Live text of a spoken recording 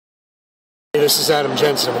this is Adam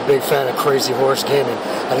Jensen. I'm a big fan of Crazy Horse Gaming.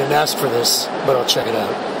 I didn't ask for this, but I'll check it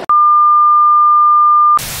out.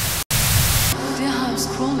 Dear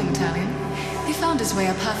house crawling Italian. He found his way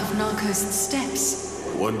up half of Narcos' steps.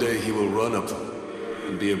 One day he will run up them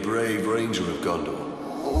and be a brave ranger of Gondor.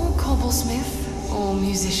 Or cobblesmith, or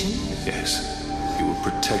musician. Yes, he will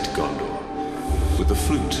protect Gondor with the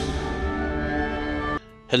flute.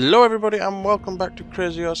 Hello everybody and welcome back to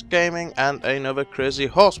Crazy Horse Gaming and another Crazy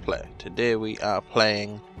Horseplay. Today we are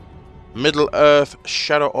playing Middle-earth: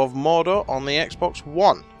 Shadow of Mordor on the Xbox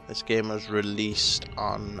One. This game was released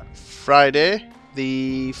on Friday,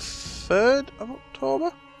 the 3rd of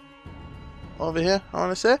October. Over here, I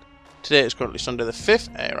want to say. Today is currently Sunday the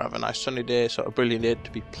 5th, a rather nice sunny day, sort of brilliant day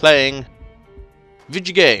to be playing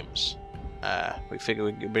video games. We figure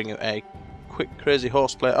we could bring you a quick Crazy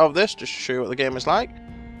Horseplay of this, just to show you what the game is like.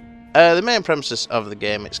 The main premises of the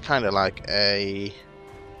game, it's kind of like a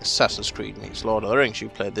Assassin's Creed meets Lord of the Rings. You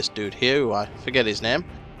played this dude here, who I forget his name,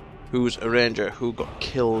 who's a ranger who got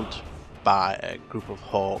killed by a group of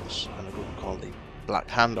hawks and a group called the Black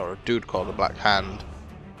Hand, or a dude called the Black Hand.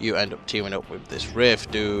 You end up teaming up with this wraith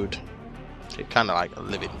dude. It's kind of like a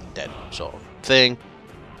living dead sort of thing.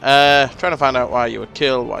 Trying to find out why you were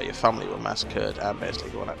killed, why your family were massacred, and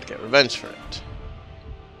basically going out to get revenge for it.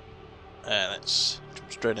 Let's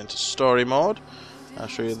jump straight into story mode. I'll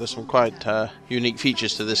show you there's some quite unique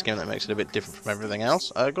features to this game that makes it a bit different from everything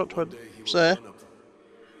else. I got about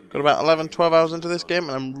 11-12 hours into this game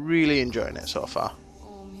and I'm really enjoying it so far.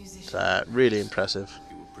 It's really impressive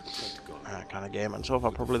kind of game, and so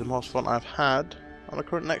far probably the most fun I've had on a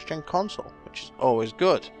current next-gen console, which is always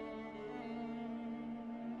good.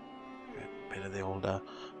 A bit of the older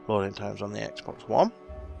loading times on the Xbox One.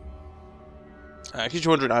 In case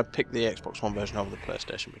you're wondering, I picked the Xbox One version over the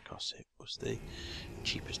PlayStation because it was the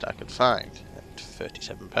cheapest I could find at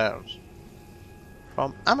 £37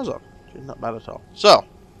 from Amazon, which is not bad at all. So,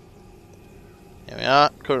 here we are,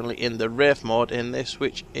 currently in the wraith mode in this,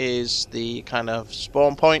 which is the kind of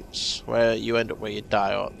spawn points where you end up where you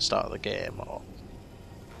die or at the start of the game or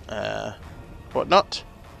whatnot.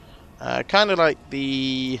 Kind of like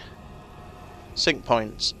the sync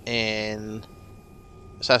points in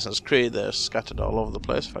Assassin's Creed. They're scattered all over the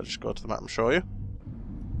place. If I just go to the map and show you.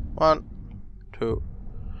 1, 2,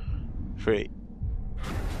 3,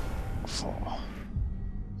 4,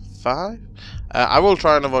 5. I will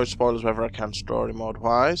try and avoid spoilers wherever I can story mode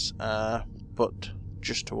wise, but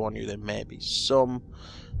just to warn you, there may be some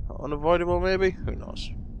unavoidable, maybe, who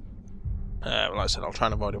knows. Like I said, I'll try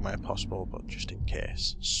and avoid it where possible, but just in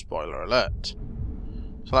case, spoiler alert.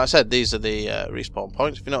 So like I said, these are the respawn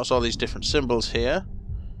points. If you notice all these different symbols here,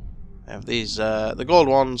 I have these, the gold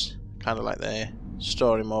ones, kind of like the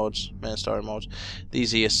story modes, main story modes.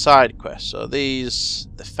 These are your side quests. So these,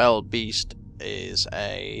 the Fell Beast is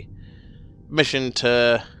a mission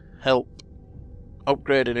to help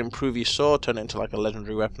upgrade and improve your sword, turn it into like a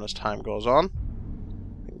legendary weapon as time goes on.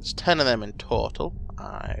 I think there's 10 of them in total.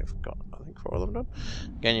 I've got, I think, 4 of them done.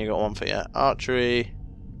 Again, you got one for your archery,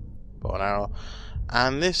 bow and arrow.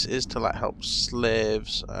 And this is to like help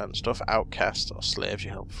slaves and stuff, outcasts or slaves,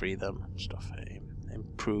 you help free them and stuff. It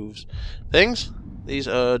improves things. These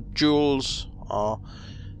are jewels, or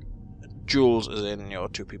jewels as in your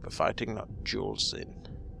 2 people fighting, not jewels in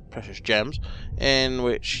precious gems, in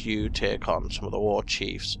which you take on some of the war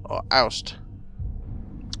chiefs or oust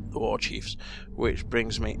the war chiefs, which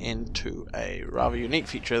brings me into a rather unique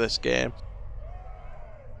feature of this game.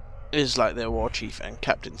 It is like their war chief and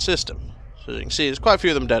captain system. So as you can see, there's quite a few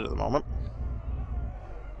of them dead at the moment.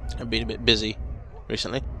 I've been a bit busy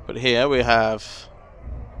recently, but here we have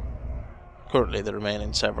currently the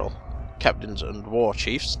remaining several captains and war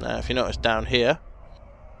chiefs. Now if you notice down here,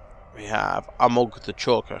 we have Amug the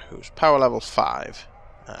Choker, who's power level 5.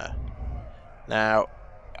 Now,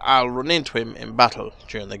 I'll run into him in battle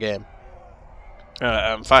during the game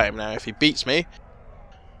and fight him. Now, if he beats me,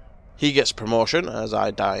 he gets promotion as I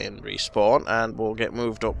die and respawn, and will get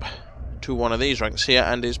moved up to one of these ranks here,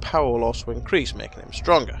 and his power will also increase, making him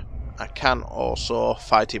stronger. I can also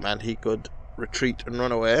fight him, and he could retreat and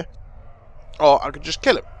run away, or I could just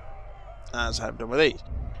kill him, as I've done with these.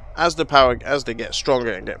 As they get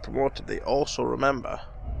stronger and get promoted, they also remember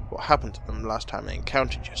what happened to them last time they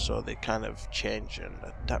encountered you, so they kind of change and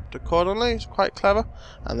adapt accordingly. It's quite clever,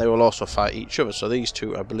 and they will also fight each other. So these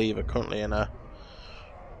two, I believe, are currently in a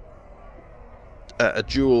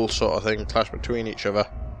duel sort of thing, clash between each other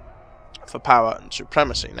for power and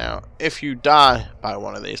supremacy. Now, if you die by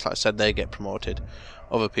one of these, like I said, they get promoted.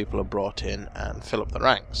 Other people are brought in and fill up the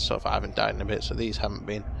ranks. So if I haven't died in a bit, so these haven't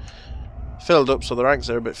been filled up, so the ranks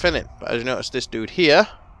are a bit thinning. But as you notice, this dude here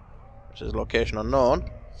which is location unknown.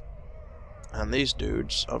 And these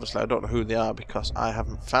dudes, obviously I don't know who they are because I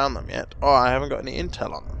haven't found them yet, or I haven't got any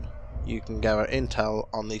intel on them. You can gather intel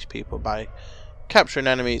on these people by capturing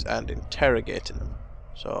enemies and interrogating them.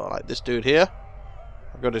 So, like this dude here,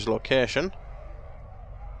 I've got his location.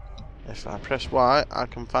 If I press Y, I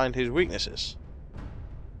can find his weaknesses.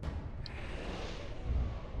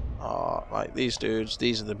 Or, like these dudes,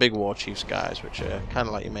 these are the big war chiefs guys, which are kind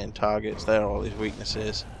of like your main targets. They're all his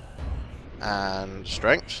weaknesses and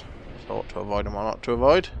strengths. So what to avoid and what not to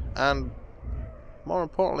avoid. And, more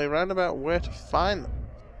importantly, roundabout where to find them.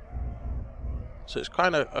 So it's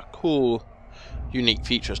kind of a cool, unique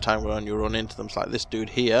feature as time goes on. You run into them. It's like this dude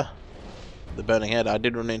here, the Burning Head. I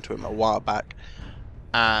did run into him a while back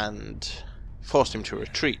and forced him to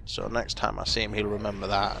retreat. So next time I see him, he'll remember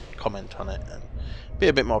that and comment on it and be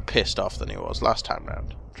a bit more pissed off than he was last time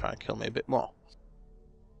round. Try and kill me a bit more.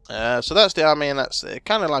 So that's the army, and that's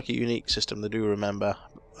kind of like a unique system. They do remember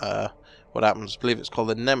what happens. I believe it's called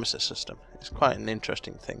the Nemesis system. It's quite an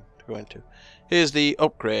interesting thing to go into. Here's the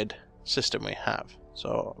upgrade system we have.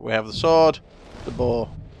 So we have the sword, the bow,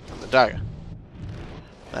 and the dagger.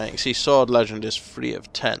 Now you can see sword legend is 3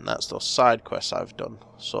 of 10. That's those side quests I've done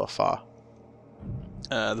so far.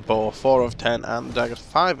 The bow 4 of 10 and the dagger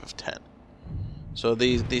 5 of 10. So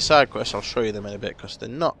these side quests, I'll show you them in a bit because they're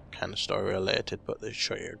not kind of story related, but they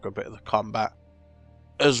show you a good bit of the combat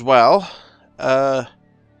as well.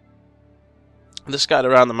 This guide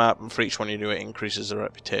around the map, and for each one you do it increases the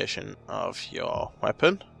reputation of your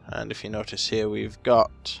weapon. And if you notice here, we've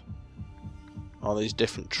got all these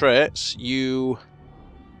different traits. You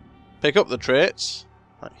pick up the traits,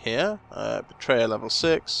 like here. Betrayal level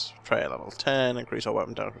 6, Betrayal level 10, increase our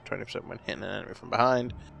weapon damage for 20% when hitting an enemy from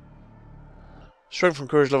behind. Strength and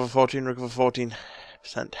Courage level 14, recover 14%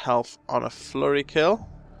 health on a flurry kill.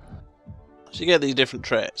 So you get these different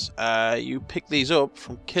traits. You pick these up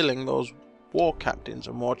from killing those war captains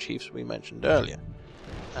and war chiefs we mentioned earlier.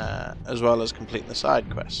 As well as completing the side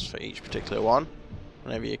quests for each particular one.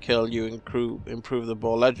 Whenever you kill, you improve the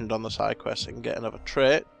bow legend on the side quest and get another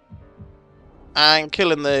trait. And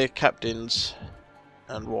killing the captains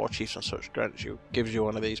and war chiefs and such gives you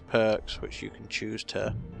one of these perks, which you can choose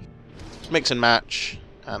to mix and match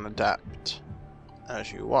and adapt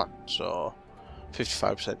as you want. So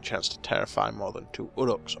 55% chance to terrify more than 2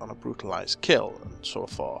 orcs on a brutalized kill, and so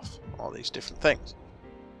forth. All these different things.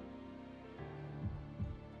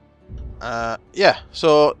 Yeah,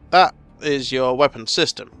 so that is your weapon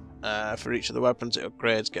system. For each of the weapons it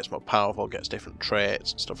upgrades, gets more powerful, gets different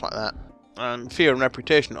traits and stuff like that. And fear and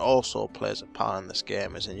reputation also plays a part in this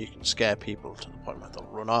game, as in you can scare people to the point where they'll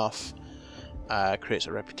run off. Creates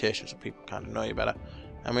a reputation so people kind of know you better.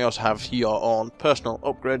 And we also have your own personal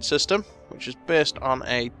upgrade system, which is based on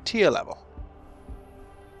a tier level.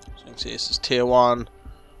 So you can see this is tier 1.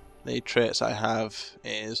 The traits I have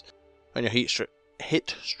is when your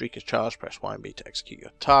hit streak is charged, press Y and B to execute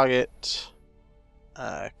your target.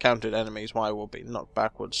 Countered enemies, Y will be knocked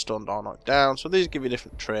backwards, stunned or knocked down. So these give you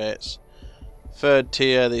different traits. 3rd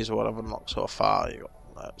tier, these are what I've unlocked so far. You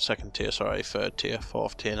got 2nd tier, sorry, 3rd tier,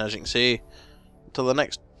 4th tier, and as you can see, until the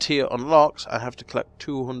next tier unlocks, I have to collect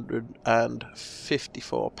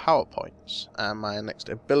 254 power points, and my next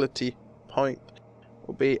ability point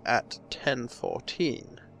will be at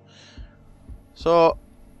 1014. So,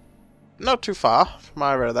 not too far from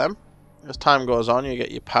either of them. As time goes on, you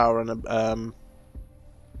get your power and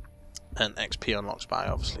XP unlocks by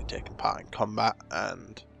obviously taking part in combat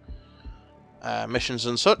and missions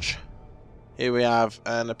and such. Here we have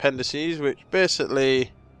an appendices, which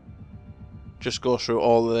basically just go through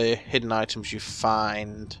all the hidden items you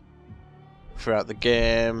find throughout the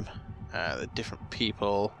game, the different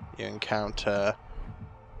people you encounter.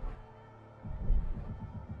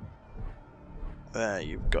 There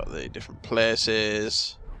you've got the different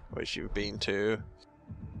places which you've been to.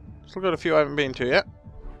 Still got a few I haven't been to yet.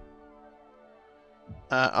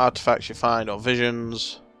 Artifacts you find, or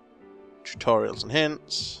visions, tutorials and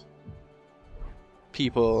hints.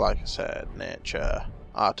 People, like I said, nature,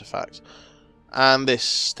 artifacts. And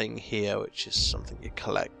this thing here, which is something you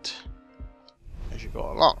collect as you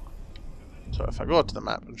go along. So if I go to the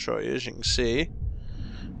map and show you, as you can see,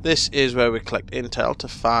 this is where we collect intel to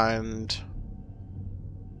find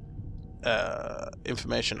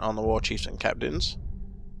information on the war chiefs and captains.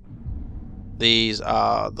 These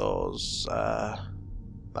are those, that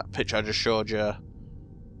picture I just showed you,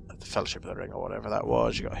 the Fellowship of the Ring or whatever that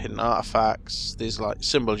was. You got hidden artifacts. These are like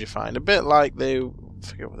symbols you find, a bit like I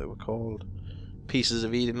forget what they were called. Pieces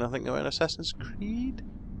of Eden, I think they were in Assassin's Creed,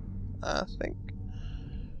 I think.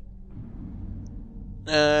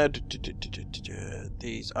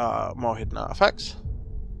 These are more hidden artifacts.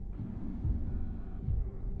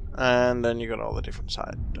 And then you got all the different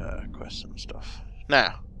side quests and stuff.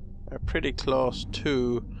 Now, we're pretty close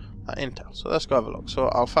to that intel, so let's go have a look. So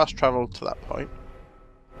I'll fast travel to that point.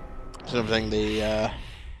 So everything, the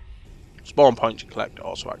spawn points you collect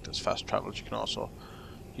also act as fast travels. You can also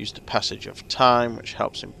use the passage of time, which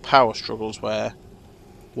helps in power struggles where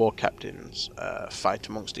war captains fight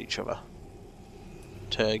amongst each other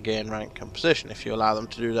to gain rank and position. If you allow them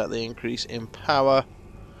to do that, they increase in power,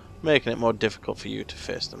 making it more difficult for you to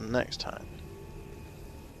face them next time.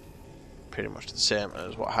 Pretty much the same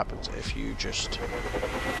as what happens if you just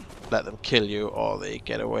let them kill you or they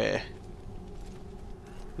get away.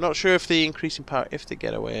 Not sure if they increase in power if they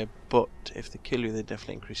get away, but if they kill you they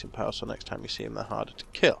definitely increase in power, so next time you see them they're harder to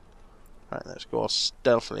kill. Right, let's go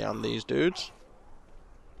stealthily on these dudes.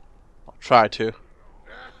 I'll try to.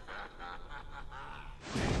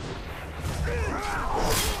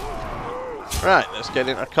 Right, let's get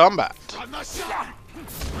into combat.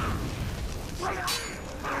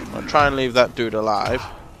 I'll try and leave that dude alive.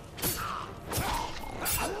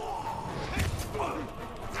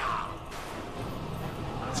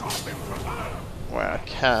 Where I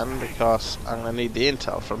can, because I'm going to need the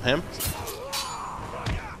intel from him.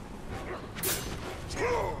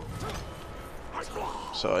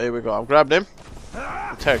 So here we go, I've grabbed him.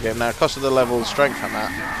 Interrogate him. Now, because of the level of strength I'm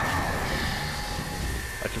at,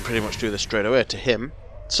 I can pretty much do this straight away to him.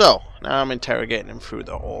 So, now I'm interrogating him through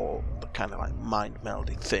the kind of like mind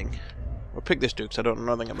melding thing. We'll pick this dude because I don't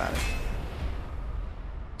know nothing about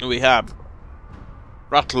it. We have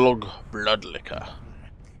Ratlug Bloodlicker.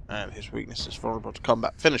 And his weakness is vulnerable to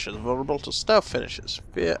combat finishes, vulnerable to stealth finishes,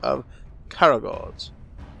 fear of Karagords,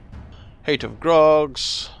 hate of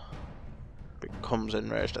Grogs, becomes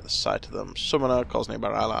enraged at the sight of them, summoner, calls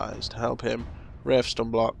nearby allies to help him, wraith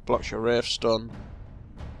stun block, blocks your wraith stun,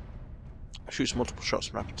 shoots multiple shots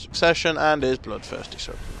in rapid succession, and is bloodthirsty,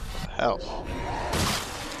 so health.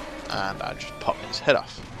 And I just popped his head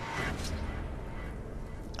off.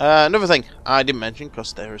 Another thing I didn't mention,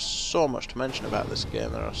 because there is so much to mention about this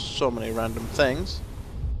game, there are so many random things,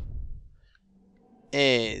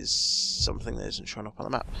 is something that isn't showing up on the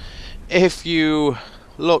map. If you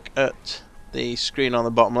look at the screen on the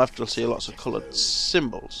bottom left, you'll see lots of coloured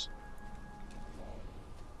symbols.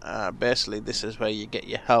 Basically, this is where you get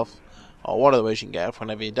your health, or one of the ways you can get health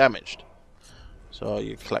whenever you're damaged. So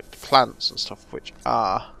you collect plants and stuff which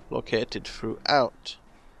are located throughout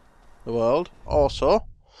the world. Also,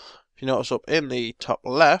 if you notice up in the top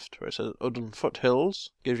left where it says Udden Foothills,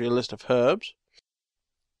 gives you a list of herbs.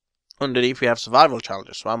 Underneath we have survival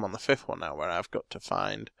challenges, so I'm on the 5th one now, where I've got to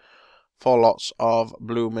find 4 lots of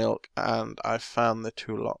blue milk, and I've found the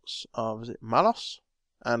 2 lots of, is it Malos?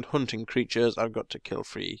 And hunting creatures, I've got to kill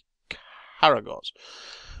 3 Karagors.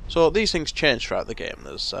 So these things change throughout the game.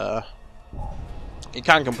 There's you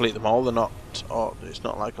can complete them all, they're not, or it's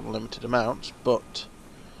not like unlimited amounts, but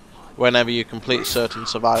whenever you complete certain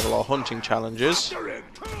survival or hunting challenges,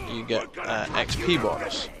 you get XP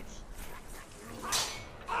bonus,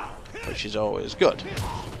 which is always good.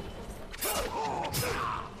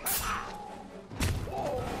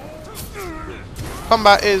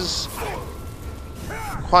 Combat is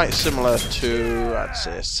quite similar to, I'd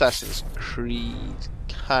say, Assassin's Creed,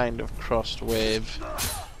 kind of crossed with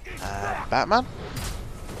Batman.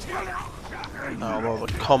 Although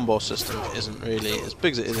the combo system isn't really as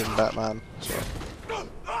big as it is in Batman, so.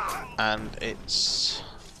 And it's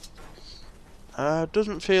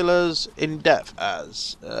doesn't feel as in depth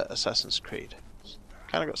as Assassin's Creed. It's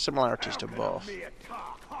kind of got similarities to both,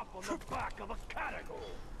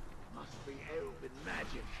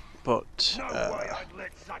 but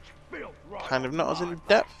kind of not as in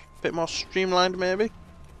depth. A bit more streamlined, maybe.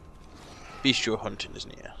 Bestial hunting is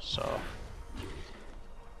near, so.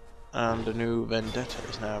 And a new Vendetta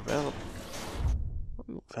is now available.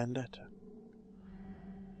 Ooh, Vendetta.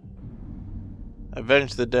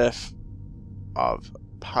 Avenge the death of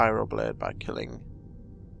Pyroblade by killing.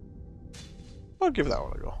 I'll give that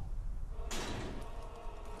one a go.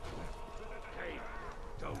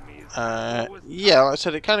 Yeah, like I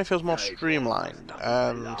said, it kind of feels more streamlined,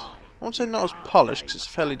 and I won't say not as polished, because it's a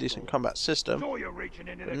fairly decent combat system,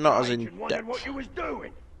 but not as in depth.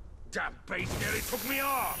 Damn beast nearly took me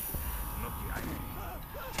off.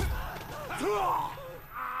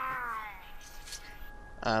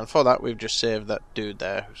 And for that, we've just saved that dude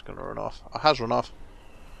there who's going to run off, or has run off,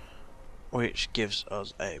 which gives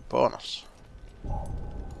us a bonus.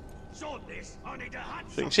 So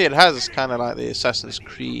you can see it has kind of like the Assassin's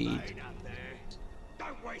Creed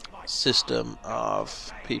system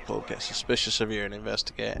of people get suspicious of you and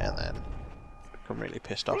investigate, and then become really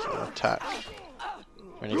pissed off and attack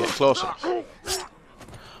when you get closer.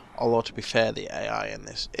 Although, to be fair, the AI in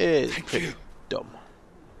this is pretty dumb,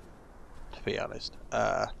 to be honest.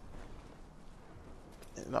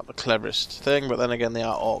 Not the cleverest thing, but then again, they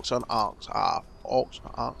are orcs, and orcs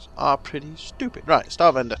are pretty stupid. Right,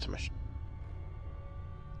 start vendetta mission.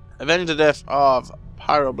 Avenge the death of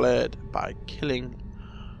Pyroblade by killing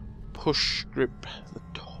Pushgrip the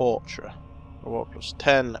Torturer. Reward plus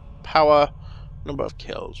 10 power, number of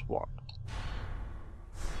kills 1.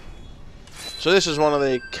 So this is one of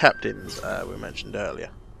the captains we mentioned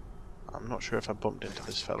earlier. I'm not sure if I bumped into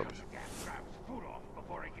this fellow before.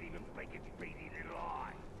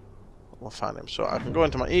 We'll find him. So I can go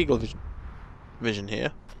into my eagle vision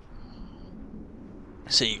here.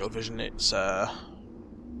 It's eagle vision. It's yeah,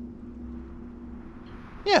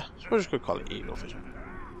 I suppose you could call it eagle vision.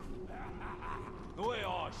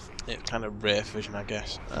 It's kind of wraith vision, I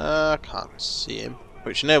guess. I can't see him,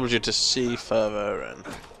 which enables you to see further and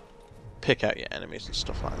pick out your enemies and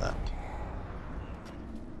stuff like that.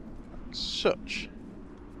 Such.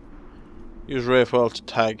 Use wraith world to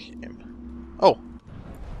tag him. Oh.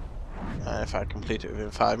 If I complete it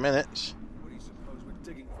within 5 minutes,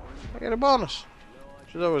 I get a bonus,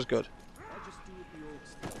 which is always good.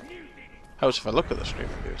 Helps if I look at the screen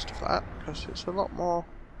and do stuff like that, because it's a lot more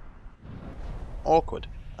awkward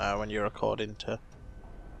when you're recording to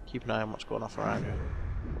keep an eye on what's going off around you.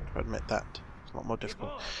 To admit that, it's a lot more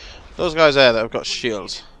difficult. Those guys there that have got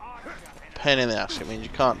shields, pain in the ass. It means you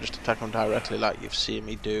can't just attack them directly like you've seen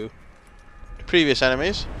me do to previous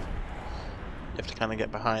enemies. You have to kind of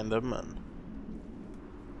get behind them, and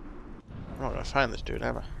I'm not going to find this dude,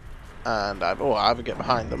 am I? And I either get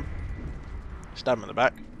behind them, stab them in the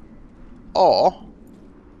back, or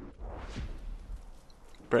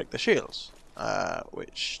break the shields,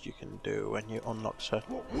 which you can do when you unlock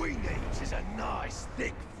certain. What we need is a nice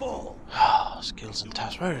thick fork. Skills and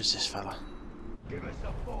tasks. Where is this fella? Give us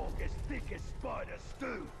a fork as thick as spider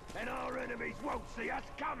stew, and our enemies won't see us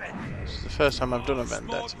coming. This is the first time I've done a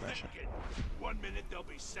vendetta mission. 1 minute they'll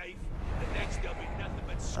be safe, the next they'll be nothing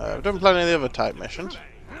but I've done plenty of the other type missions.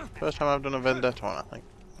 First time I've done a vendetta one, I think.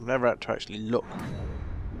 I've never had to actually look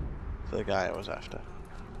for the guy I was after.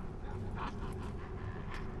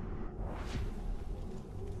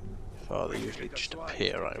 Oh, they usually just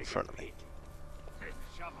appear right in front of me.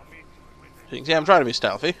 So you can see I'm trying to be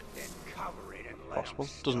stealthy. Possible.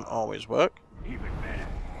 Doesn't always work. Even better,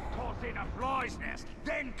 toss in a fly's nest,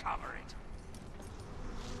 then cover it.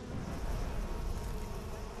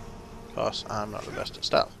 Of course, I'm not the best at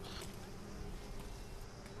stealth.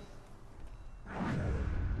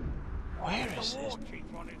 Where is this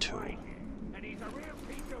tool? And he's a real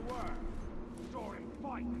piece of work. Saw him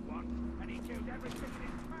fighting once, and he killed everything in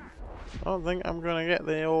his path. I don't think I'm going to get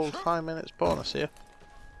the old 5 minutes bonus here.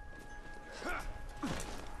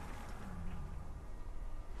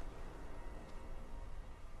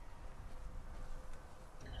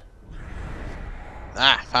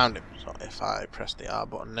 Ah, found him. So if I press the R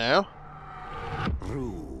button now.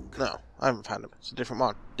 No, I haven't found him. It's a different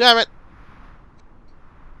one. Damn it!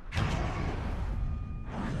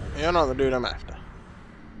 You're not the dude I'm after.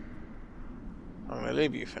 I'm going to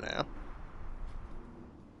leave you for now.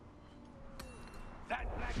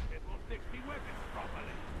 That blacksmith will fix me weapons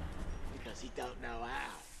properly. Because he don't know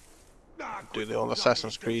how. Do the old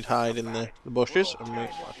Assassin's Creed hide in the bushes and we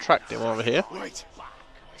attract him over here. Wait.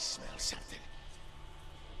 I smell something.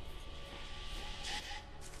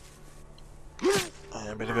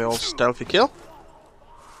 A bit of an old stealthy kill.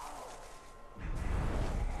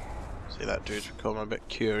 See, that dude's become a bit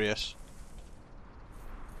curious.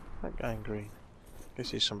 That guy in green.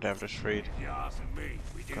 Guess he's somebody I've just freed.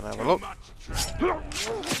 Gonna have a look.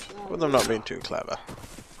 But them not being too clever.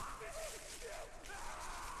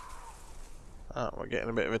 Oh, we're getting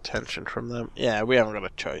a bit of attention from them. Yeah, we haven't got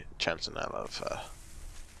a chance in hell of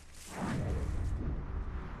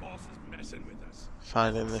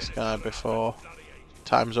finding this guy before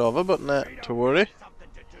time's over, but not to worry.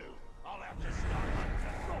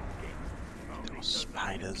 Those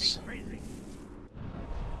spiders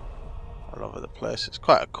all over the place. It's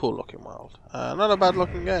quite a cool looking world. Not a bad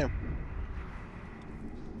looking game,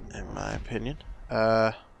 in my opinion.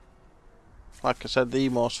 Like I said, the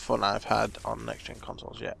most fun I've had on next-gen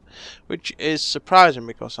consoles yet. Which is surprising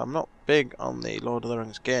because I'm not big on the Lord of the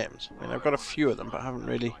Rings games. I mean, I've got a few of them, but I haven't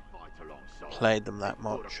really played them that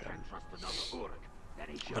much.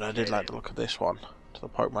 But I did like the look of this one, to the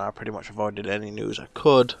point where I pretty much avoided any news I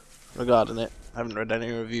could regarding it. I haven't read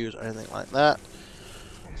any reviews or anything like that.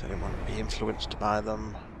 So I didn't want to be influenced by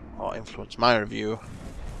them, or influence my review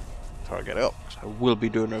before I get it up. So I will be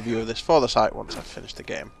doing a review of this for the site once I've finished the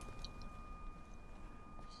game.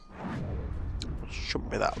 It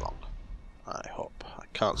shouldn't be that long, I hope. I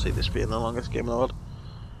can't see this being the longest game in the world.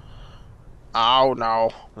 Oh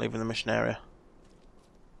no, leaving the mission area.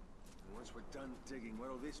 Once we're done digging,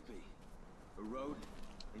 what'll this be? A road?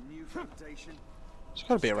 A new foundation? It's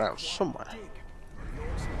got to be around somewhere. Dig. The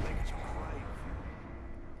orcs will make it your grave.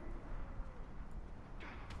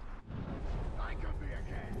 I could be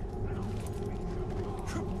again.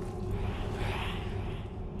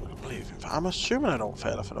 I believe. I'm assuming I don't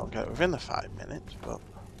fail if I don't get it within the 5 minutes, but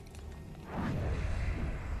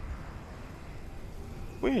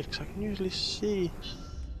weird because I can usually see.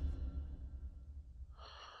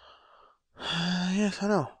 Yes, I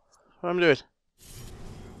know what I'm doing.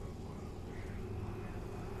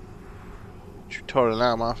 Tutorial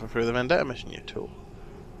now, I'm halfway through the Vendetta mission, you tool.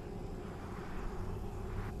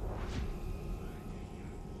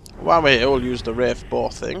 While we're here, we'll use the wraith bow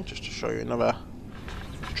thing just to show you another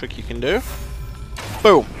trick you can do.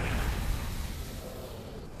 Boom!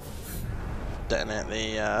 Detonate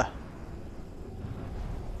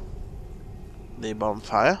the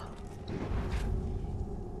bonfire.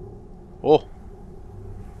 Oh!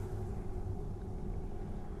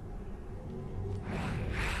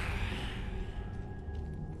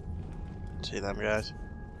 See them guys.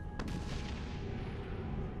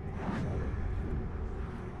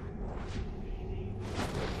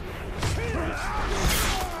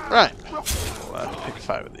 Right, we'll pick a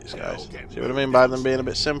fight with these guys. See what I mean by them being a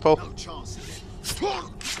bit simple? Bit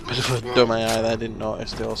of a dumb AI there, didn't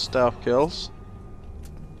notice the old stealth kills.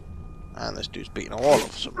 And this dude's beating a wall up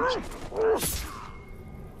for some reason.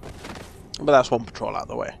 But that's one patrol out of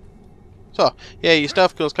the way. So, yeah, your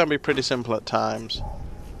stealth kills can be pretty simple at times.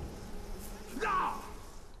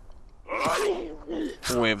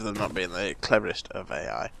 With them not being the cleverest of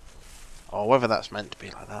AI. Or whether that's meant to be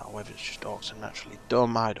like that, or whether it's just orcs are naturally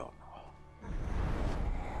dumb, I don't know.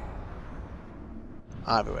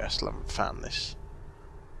 Either way, I still haven't found this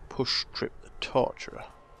Push Trip the Torturer.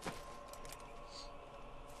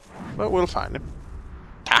 But we'll find him.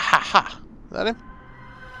 Ha ha ha! Is that him?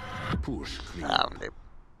 Found him.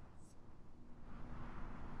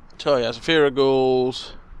 So he has a fear of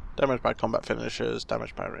ghouls, damage by combat finishers,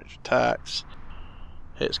 damage by ranged attacks.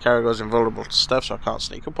 His character is invulnerable to stealth, so I can't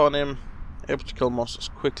sneak up on him. Able to kill monsters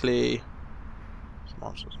quickly. Some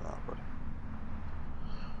monsters are not good.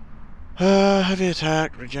 Heavy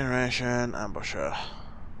attack, regeneration, ambusher.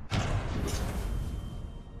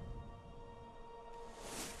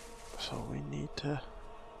 So we need to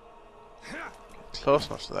get close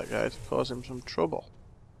enough to that guy to cause him some trouble.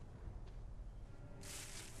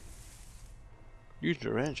 Use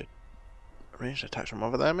the ranged attacks from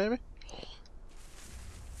over there, maybe?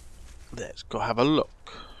 Let's go have a look.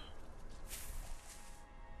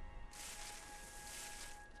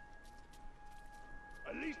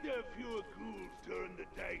 At least there are fewer ghouls during the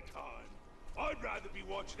daytime. I'd rather be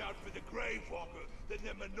watching out for the Grave Walker than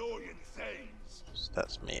the Minorian Thanes. So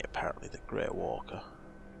that's me, apparently, the Grey Walker.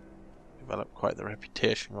 Developed quite the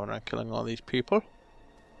reputation going around killing all these people.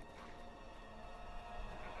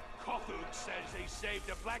 Kothug says they saved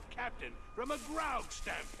a black captain from a ground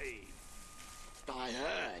stampede. I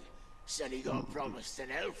heard. Said he got promised an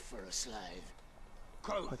elf for a slave.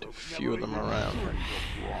 Quite a few of them around.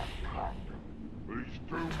 He's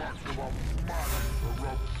too much of a man to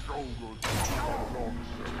rub shoulders with nonsense.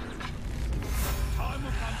 Time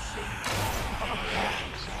will come soon.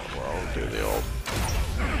 So we'll do the old.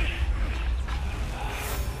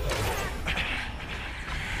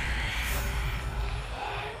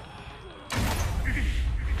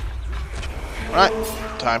 Right,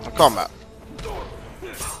 time for combat.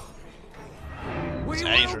 We He's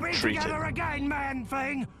will be retreating. together again, man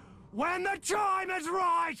thing, when the time is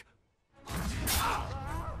right.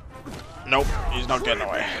 Nope, he's not getting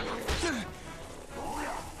away.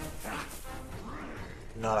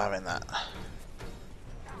 Not having that.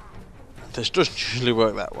 This doesn't usually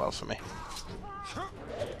work that well for me.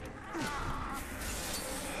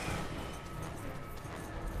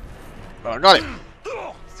 But I got him.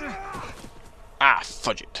 Ah,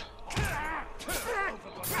 fudge it.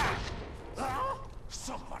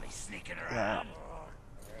 Somebody sneaking around.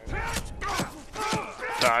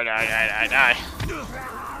 Die, die, die, die, die.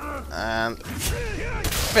 And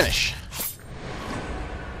finish.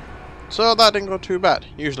 So that didn't go too bad.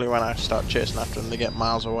 Usually when I start chasing after them, they get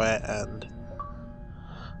miles away and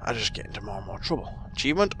I just get into more and more trouble.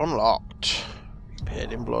 Achievement unlocked.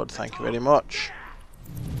 Paid in blood, thank you very much.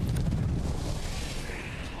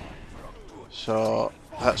 So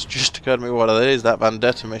that's just occurred to me what it is. That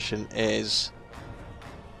vendetta mission is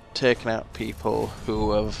taking out people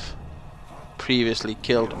who have previously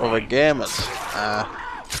killed other gamers.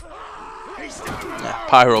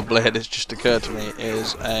 Pyro Blade, it's just occurred to me,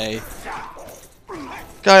 is a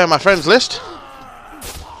guy on my friends list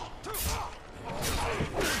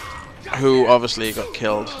who obviously got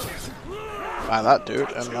killed by that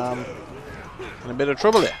dude, and in a bit of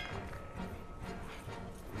trouble here.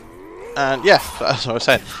 And yeah, that's what I was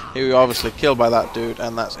saying. He was obviously killed by that dude,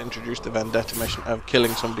 and that's introduced the vendetta mission of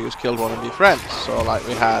killing somebody who's killed one of your friends. So like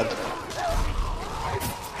we had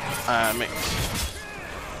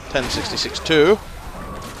 1066-2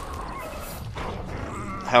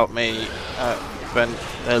 help me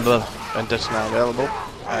vendetta now available.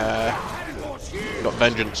 Got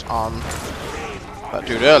vengeance on that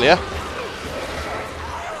dude earlier.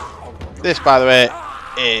 This, by the way,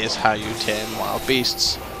 is how you tame wild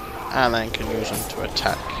beasts, and then can use them to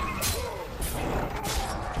attack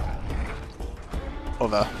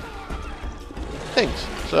other things.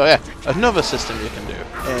 So yeah, another system you can do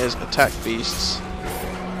is attack beasts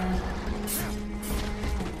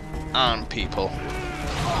and people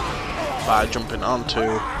by jumping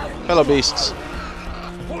onto fellow beasts,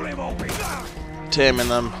 taming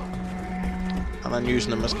them, and then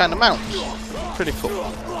using them as kind of mounts. Pretty cool.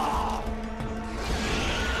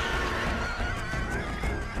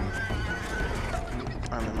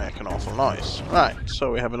 And they make an awful noise. Right,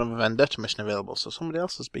 so we have another vendetta mission available. So somebody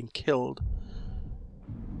else has been killed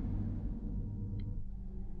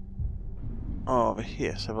over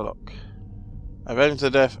here. Let's have a look. Avenge the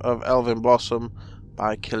death of Elvin Blossom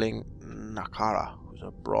by killing Nakara, who's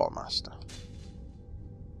a Brawlmaster.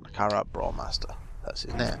 Nakara Brawlmaster. That's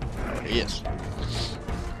his name. There he is.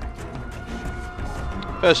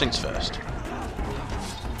 First things first.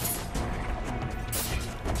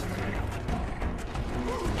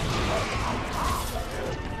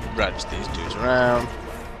 Dredge these dudes around.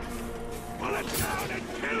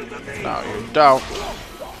 No, you don't.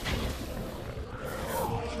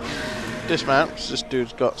 Dismount, because this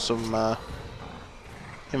dude's got some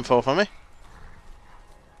info for me.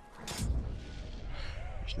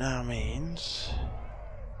 Which now means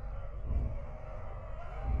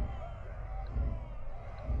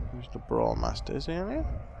who's the Brawlmaster? Is he in here?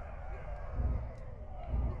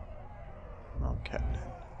 Okay.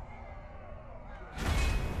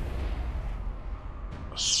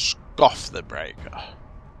 Scoff the Breaker.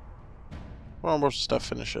 Well, what's the stuff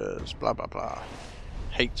finishes? Blah blah blah.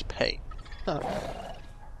 Hates pain. Oh.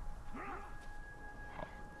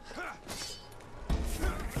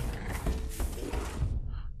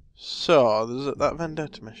 So, there's that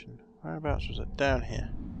vendetta mission. Whereabouts was it? Down here.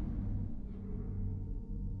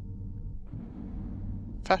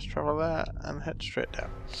 Fast travel there and head straight down.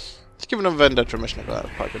 Let's give another vendetta mission a go. That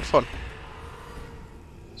was quite good fun.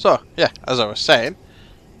 So, yeah, as I was saying,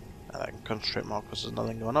 I can concentrate more because there's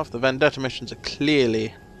nothing going off. The vendetta missions are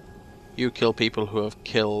clearly you kill people who have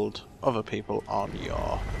killed other people on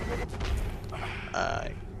your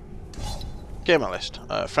gamer list,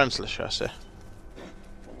 friends list, should I say.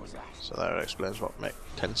 So that explains what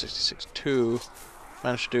 1066-2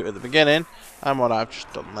 managed to do at the beginning, and what I've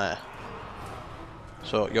just done there.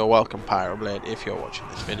 So you're welcome, Pyroblade, if you're watching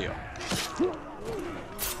this video.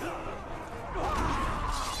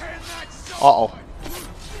 Uh-oh.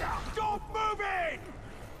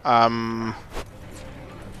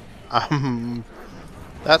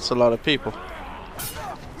 That's a lot of people.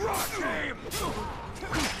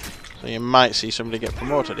 So you might see somebody get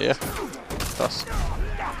promoted here. Plus,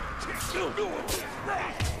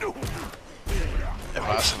 if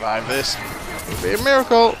I survive this, it'll be a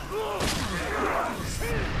miracle.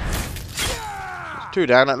 There's 2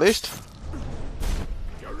 down at least.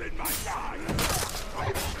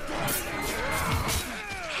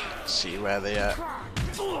 Let's see where the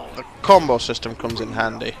combo system comes in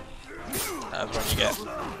handy. That's when you get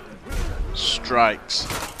strikes.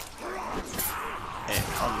 It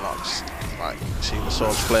unlocks, like, see the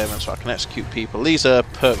sword's flaming, so I can execute people. These are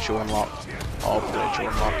perks you unlock, or upgrades you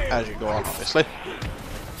unlock as you go on, obviously.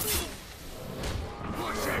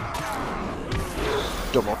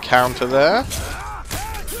 Double counter there.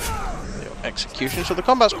 Execution. So the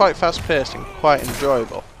combat's quite fast paced and quite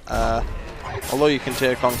enjoyable. Although you can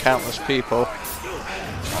take on countless people,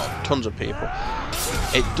 tons of people,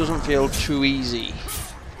 it doesn't feel too easy.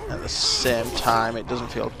 At the same time, it doesn't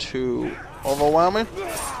feel too overwhelming.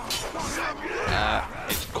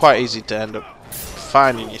 It's quite easy to end up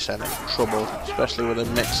finding yourself in trouble, especially with a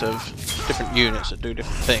mix of different units that do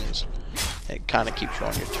different things. It kind of keeps you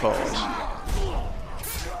on your toes.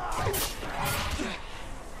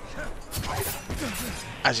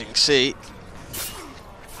 as you can see,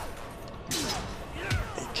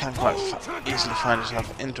 you can quite easily find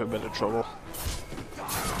yourself into a bit of trouble.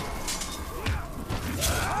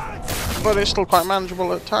 But it's still quite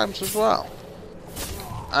manageable at times as well.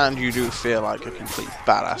 And you do feel like a complete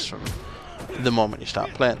badass from the moment you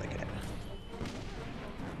start playing the game.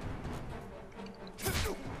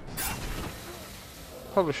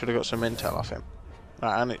 Probably should have got some intel off him.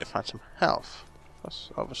 Right, I need to find some health.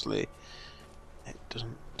 Because obviously it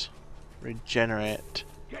doesn't regenerate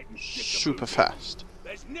super fast.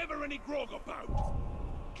 There's never any grog about.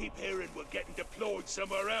 Keep hearing we're getting deployed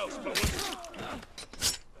somewhere else, but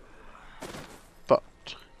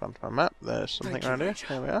Onto my map, there's something around here.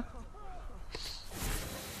 Here we are.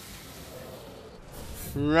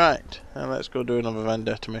 Right, now let's go do another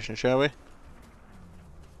vendetta mission, shall we?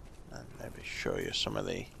 And maybe show you some of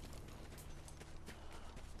the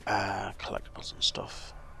collectibles and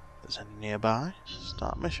stuff. If there's any nearby.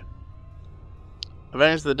 Start mission.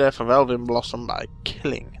 Avenge the death of Elvin Blossom by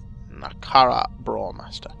killing Nakara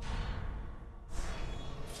Brawlmaster.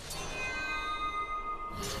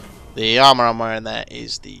 The armour I'm wearing there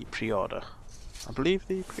is the pre-order. I believe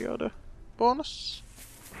the pre-order bonus?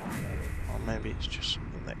 Or maybe it's just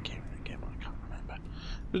something that came in the game, I can't remember.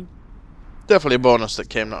 There's definitely a bonus that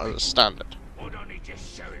came not as a standard. why don't he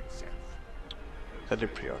just show himself? I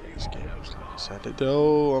did pre-order this game, like I said.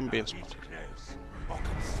 Oh, I'm being spotted. I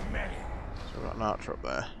can smell it. So we've got an archer up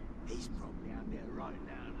there. He's probably out there right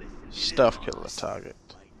now listening. Stealth kill the target.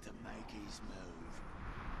 Wait to make his move.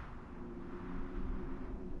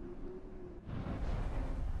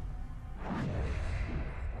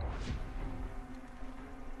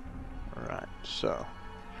 Right, so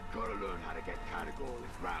Gotta learn how to get categorical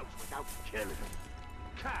routes without killing them.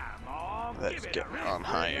 Come on, let's give it get a on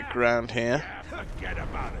rest. higher ground here. Yeah, forget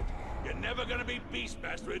about it. You're never gonna be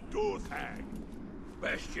Beastmaster at Dorthag.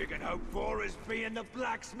 Best you can hope for is being the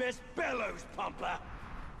blacksmith's bellows pumper.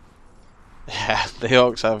 Yeah, the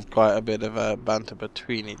orcs have quite a bit of banter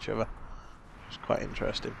between each other. It's quite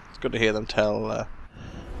interesting. It's good to hear them tell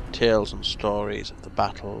tales and stories of the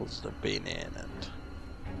battles they've been in and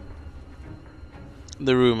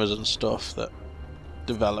the rumours and stuff that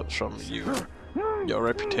develops from your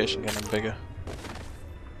reputation getting bigger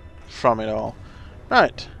from it all.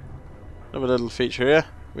 Right, another little feature here.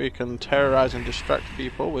 We can terrorise and distract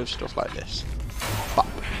people with stuff like this. Bop.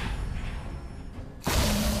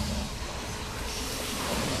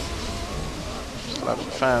 Still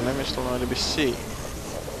haven't found him, he's still nowhere to be seen.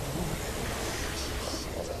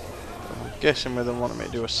 I'm guessing with them wanting me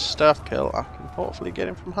to do a staff kill, I can hopefully get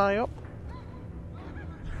him from high up.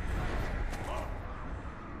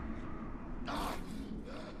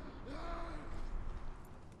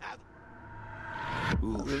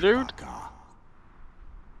 The dude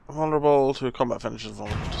vulnerable to combat finishes,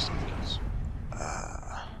 vulnerable to staff kills.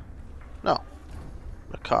 No,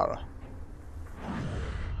 Nakara.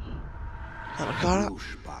 Nakara?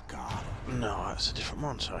 No, that's a different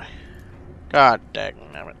one. Sorry. God dang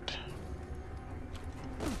it.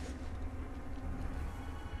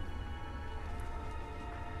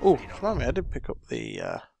 Oh, remind me, I did pick up the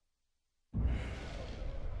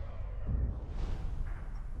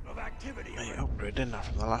upgrade, didn't I,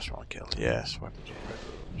 from the last one I killed? Yes, weapons upgrade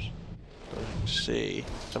rooms. So you can see,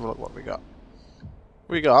 let's have a look what we got.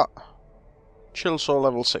 We got Chill Soul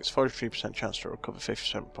level 6, 43% chance to recover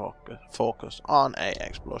 50% focus on a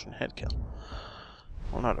explosion head kill.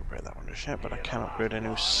 I'll not upgrade that one just yet, but I can upgrade a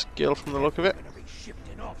new skill from the look of it.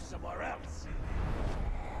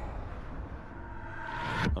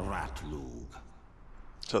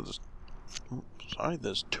 So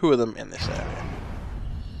there's two of them in this area.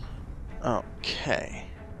 Okay.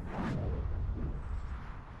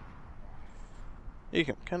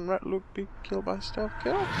 Can Ratlug be killed by stealth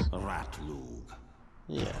kills? Ratlug.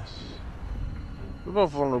 Yes. We're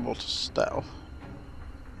both vulnerable to stealth.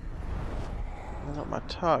 They're not my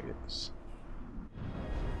targets.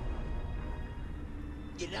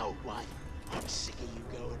 You know what? I'm sick of you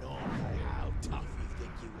going on about how tough you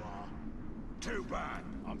think you are. Too bad.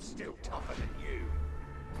 I'm still tougher than you.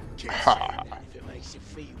 Keep saying that if it makes you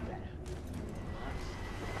feel better.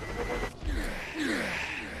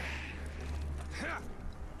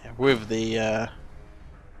 Yeah, with the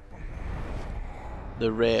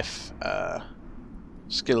wraith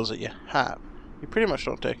skills that you have, you pretty much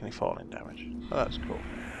don't take any falling damage. So that's cool.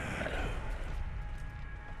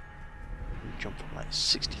 You jump from like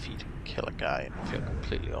 60 feet and kill a guy and feel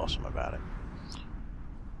completely awesome about it.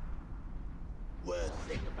 Worst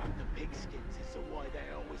thing about the pigskins is the way they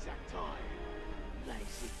always have time.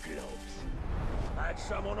 Lazy globs. Had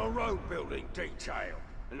some on a road building detail.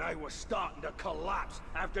 and they were starting to collapse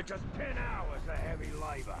after just 10 hours of heavy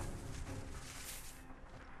labor.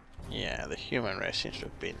 Yeah, the human race seems to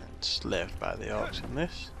have been enslaved by the orcs in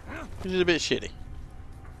this, which is a bit shitty.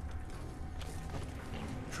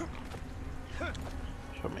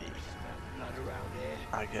 For me,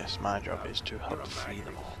 I guess my job is to help free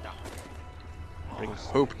them all. Bring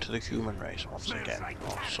hope to the human race once again,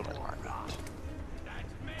 or something like that.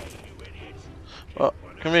 Well,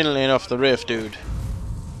 conveniently enough, the Wraith dude.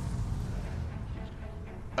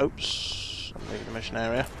 Oops, I'm leaving the mission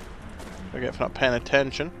area. Forget for not paying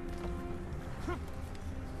attention.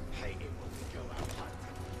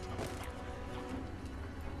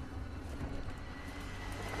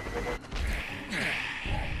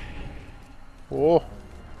 Whoa.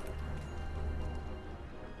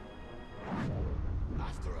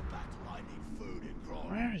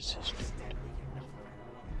 Where is this dude?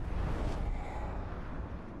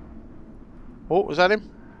 Oh, was that him?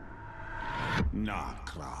 Nah,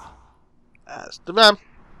 Kla. That's the man.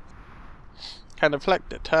 Can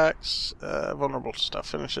deflect attacks, vulnerable to stuff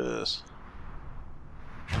finishes.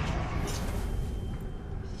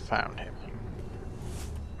 Found him.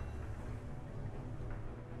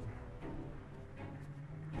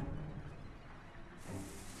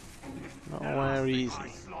 Nowhere easy.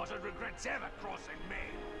 Regrets ever crossing me.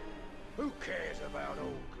 Who cares about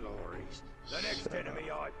old glories? The next enemy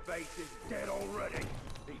I face is dead already.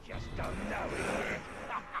 He just don't know it yet.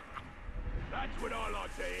 That's what I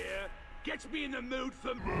like to hear. Gets me in the mood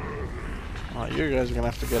for. Oh, you guys are gonna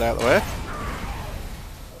have to get out of the way.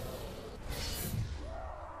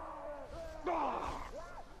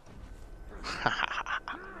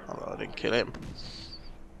 Although I didn't kill him.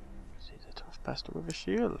 He's a tough bastard with a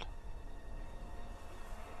shield.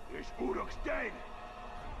 This Uruk's dead.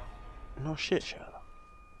 No shit, Sherlock.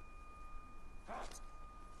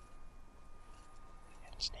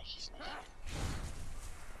 Sneaky, sneaky.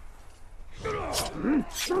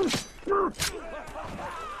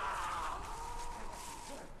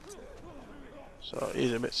 So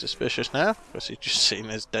he's a bit suspicious now, because he's just seen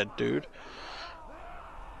his dead dude.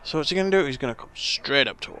 So what's he gonna do? He's gonna come straight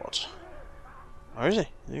up towards. Or is he? Is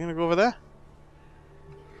he gonna go over there?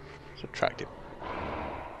 Let's attract him.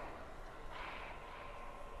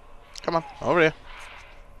 Come on, over here.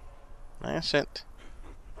 Nice it.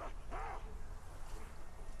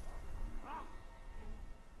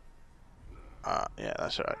 Yeah,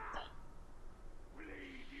 that's right.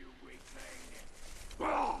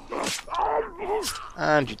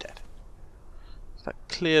 And you're dead. So that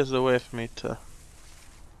clears the way for me to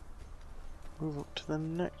move up to the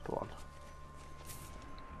next one.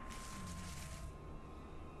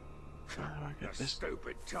 How do I get this?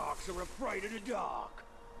 Stupid talks are afraid of the dark.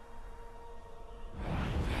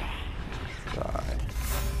 Die.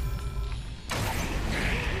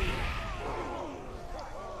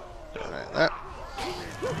 Like that.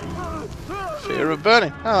 Fear of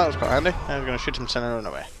burning. Oh, that was quite handy. I was going to shoot him, send him run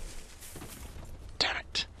away. Damn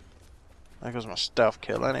it. That goes my stealth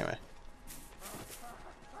kill anyway.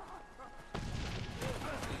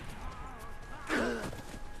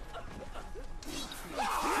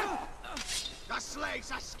 The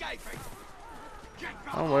slaves escaping.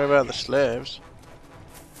 Don't worry about the slaves.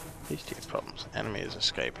 These two problems. Enemy is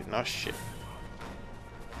escaping. No shit.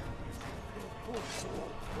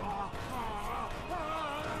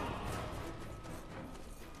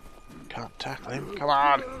 Can't tackle him. Come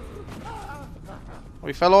on.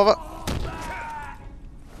 We fell over.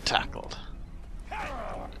 Tackled.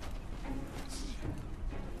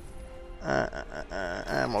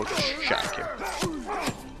 And we'll shank him.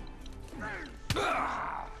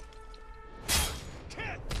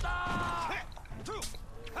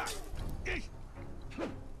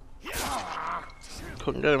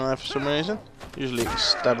 Couldn't get him there for some reason. Usually you can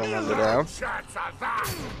stab him when they're down.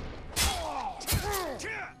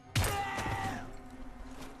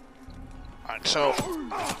 Right, so.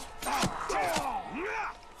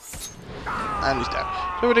 And he's dead.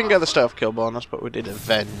 So we didn't get the stealth kill bonus, but we did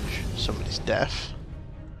avenge somebody's death.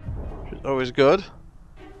 Which is always good.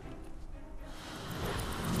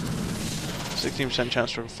 16%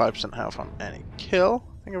 chance for 5% health on any kill.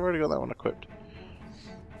 I think I've already got that one equipped.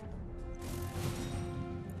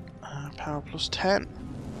 Power plus 10. So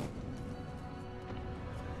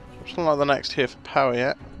it's not the next here for power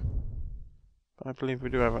yet. But I believe we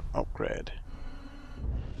do have an upgrade.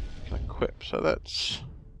 We can equip, so let's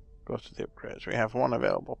go to the upgrades. We have one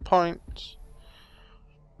available point.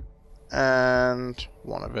 And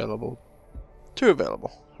one available. Two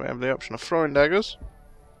available. So we have the option of throwing daggers.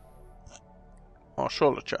 Or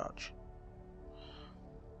shoulder charge.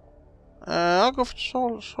 I'll go for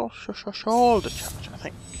shoulder charge, I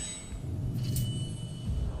think.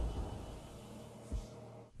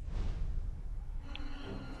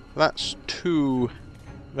 That's 2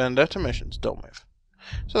 Vendetta missions done with.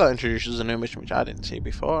 So that introduces a new mission which I didn't see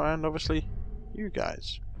before, and obviously you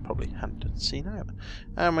guys probably hadn't seen either.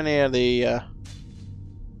 And we're near the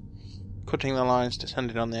cutting the lines,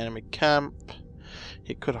 descending on the enemy camp.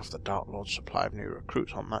 He cut off the Dark Lord's supply of new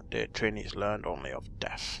recruits on that day. Trainees learned only of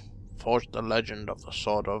death. Forged the legend of the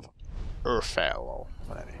Sword of Urfael, or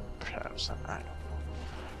whatever you pronounce that, I don't know.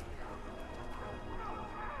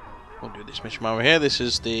 We'll do this mission over here. This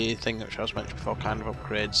is the thing which I was mentioning before, kind of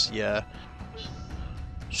upgrades your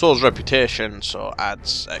sword's reputation, so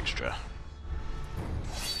adds extra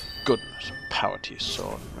goodness and power to your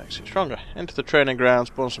sword, makes it stronger. Enter the training grounds,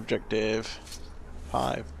 bonus objective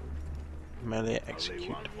 5. Melee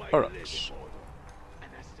execute orcs.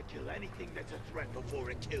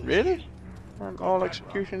 Really? Aren't all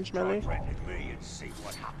executions melee?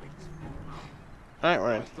 Right,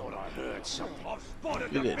 we're in.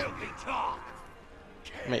 You did.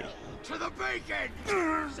 Me. To the beacon!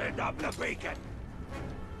 Send up the beacon!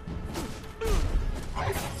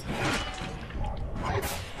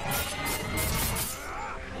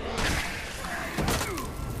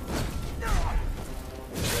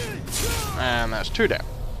 And that's 2 down.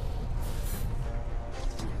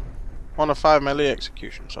 1 of 5 melee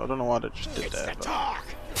execution, so I don't know what I just did there. But...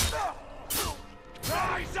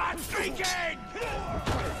 Rise that beacon!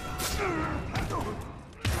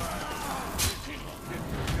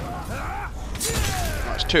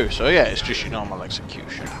 That's 2, so yeah, it's just your normal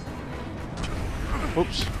execution.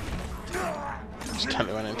 Oops.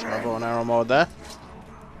 Accidentally went into my bow and arrow mode there.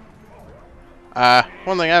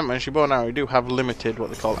 One thing I haven't mentioned, bow and arrow, we do have limited what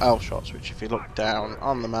they call elf shots, which if you look down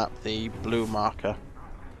on the map, the blue marker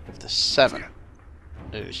of the 7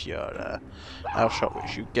 is your elf shot,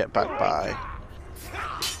 which you get back by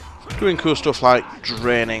doing cool stuff like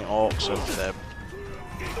draining orcs of their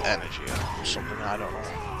energy or something. I don't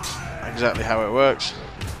know exactly how it works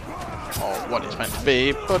or what it's meant to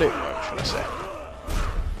be, but it works, should I say.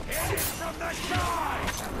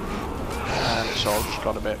 And it's all just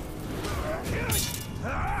got a bit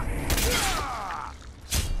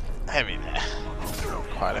heavy there.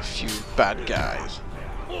 Quite a few bad guys.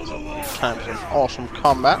 Time for some awesome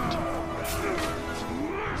combat.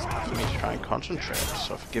 For me to try and concentrate,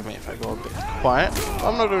 so forgive me if I go a bit quiet.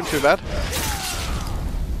 I'm not doing too bad.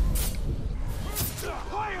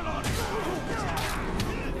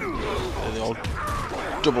 The old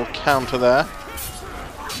double counter there.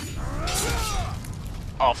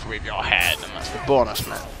 Off with your head, and that's the bonus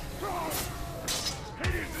man.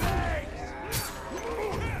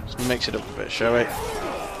 Let's mix it up a bit, shall we?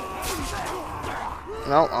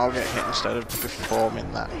 No, I'll get hit instead of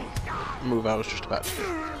performing that move I was just about to do.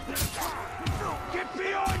 Get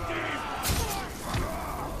behind him!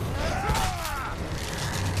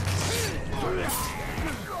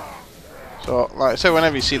 So, like I say,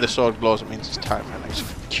 whenever you see the sword glows, it means it's time for an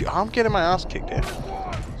execute. I'm getting my ass kicked here.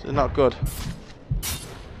 This is not good.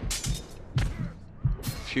 A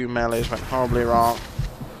few melees went horribly wrong.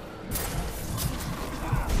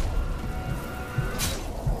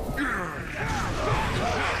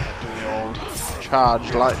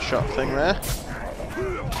 Charged light shot thing there.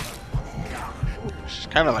 Which is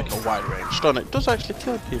kind of like a wide range stun. It does actually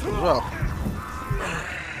kill people as well,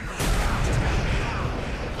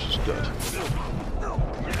 which is good.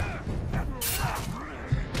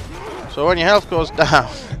 So when your health goes down,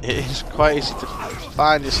 it is quite easy to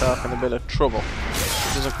find yourself in a bit of trouble.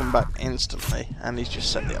 It doesn't come back instantly, and he's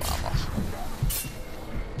just set the alarm off.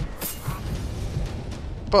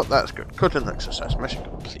 But that's good. Cutting the success. Mission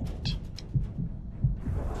complete.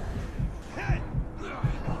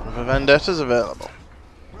 The Vendetta's available.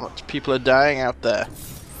 Lots of people are dying out there.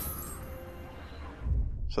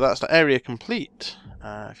 So that's the area complete.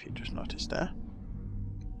 If you just noticed there.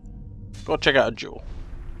 Go check out a jewel.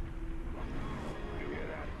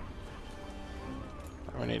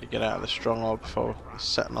 We need to get out of the stronghold before we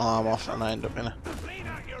set an alarm off and I end up in a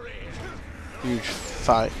huge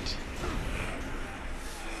fight.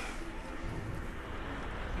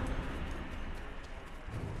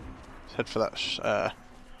 Let's head for that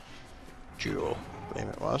jewel, I believe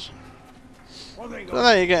it was. So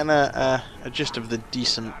there you're getting a gist of the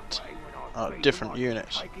decent, different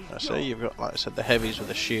units. I say you've got, like I said, the heavies with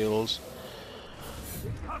the shields,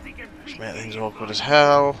 which make things awkward as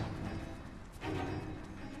hell.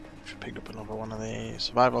 Should pick up another one of the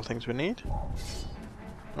survival things we need.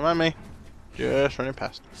 Don't mind me, just running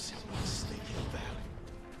past.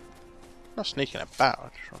 Not sneaking about, I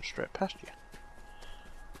just run straight past you.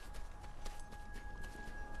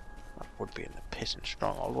 would be in the pissing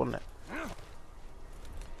stronghold, wouldn't it?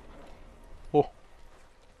 Oh.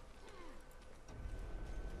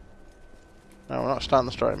 No, we're not starting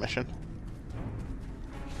the story mission.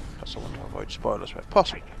 Because I want to avoid spoilers where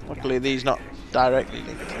possible. Luckily, these not directly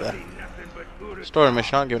linked to the story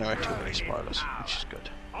mission aren't giving away too many spoilers, which is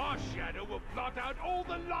good. Our shadow will blot out all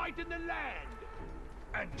the light in the land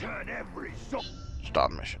and turn every soul.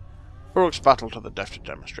 Start mission. Orcs battle to the death to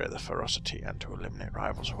demonstrate their ferocity and to eliminate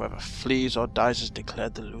rivals. Whoever flees or dies is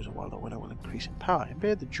declared the loser, while the winner will increase in power.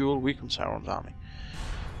 Invade the duel, weaken Sauron's army.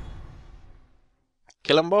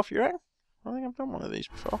 Kill them both, you reckon? I think I've done one of these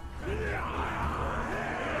before.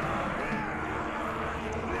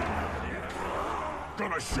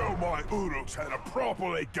 Gonna show my Uruks how to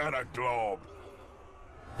properly get a glob.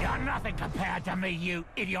 You're nothing compared to me, you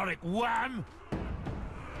idiotic worm!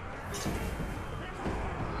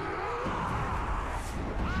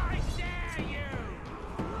 I dare you!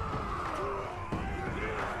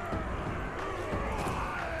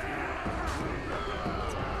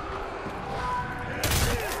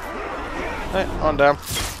 Hey, on down.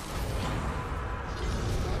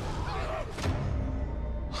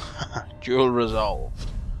 Duel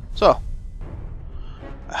resolved. So,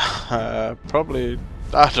 probably,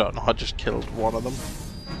 I don't know, I just killed one of them.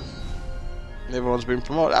 Everyone's been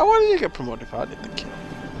promoted. Why did you get promoted if I did the kill?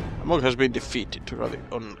 A monk has been defeated to the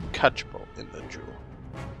uncatchable in the duel.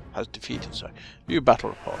 Has defeated, sorry. View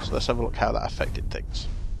battle reports. Let's have a look how that affected things.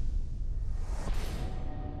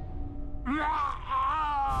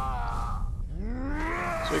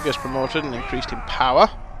 So he gets promoted and increased in power,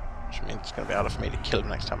 which means it's going to be harder for me to kill him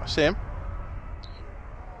next time I see him.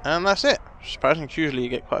 And that's it. Surprisingly, usually you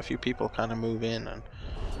get quite a few people kind of move in and...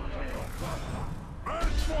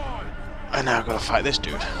 And now I've got to fight this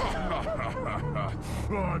dude.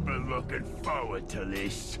 I've been looking forward to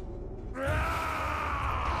this.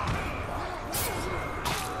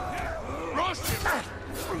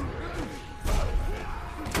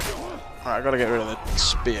 Alright, I've got to get rid of the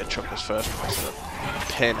spear chuckers first because they're a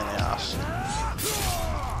pain in the ass.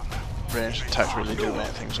 Ranged attacks really do make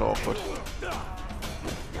things awkward.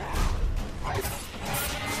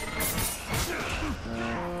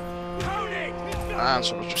 And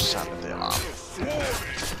someone's just sounded the alarm.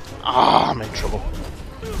 Ah, I'm in trouble.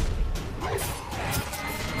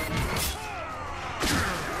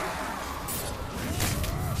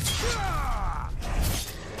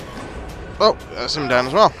 Oh, that's him down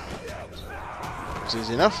as well. It's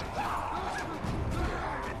easy enough.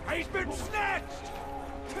 He's been snatched!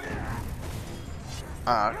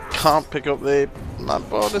 I can't pick up the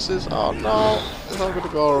bonuses. Oh no, it's all going to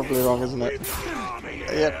go horribly wrong, isn't it?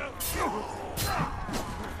 Yep.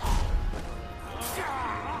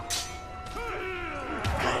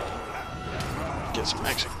 Get some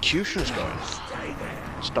executions going.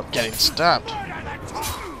 Stop getting stabbed.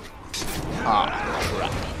 Ah,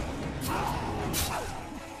 crap.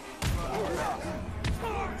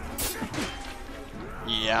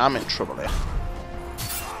 Yeah, I'm in trouble here.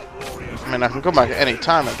 I mean, I can come back at any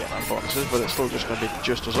time and get my bonuses, but it's still just going to be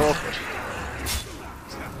just as awkward.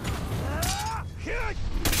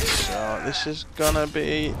 So, this is going to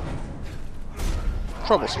be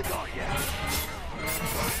troublesome.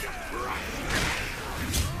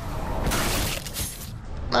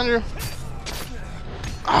 Andrew.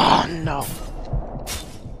 Oh no.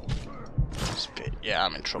 This bit, yeah,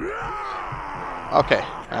 I'm in trouble. Okay,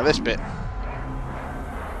 now this bit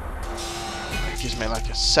gives me like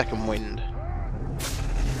a second wind.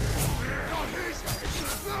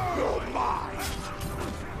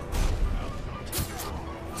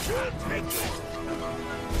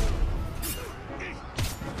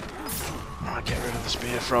 I'll get rid of the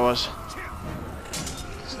spear throwers.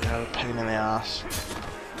 They're a pain in the ass.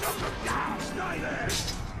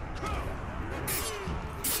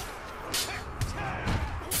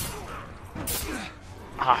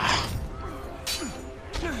 Ah.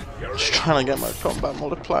 Just trying to get my combat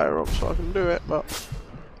multiplier up so I can do it, but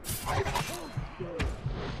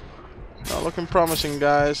not looking promising,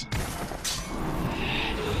 guys.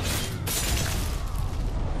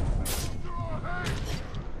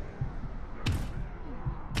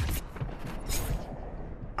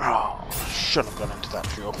 Oh, shouldn't have gone into that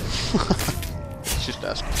duel. It's just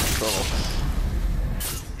asking for trouble.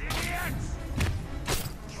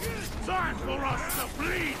 Time for us to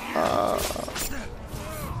bleed!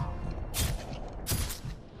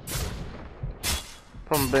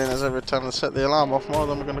 Problem being is every time I set the alarm off, more of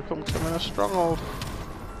them are going to come to me in a stronghold.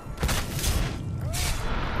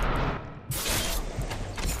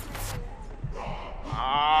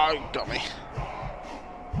 Ah, you got me.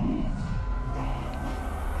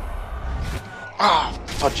 Ah,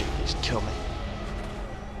 fudge it, please kill me.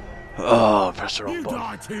 Oh, press the wrong button.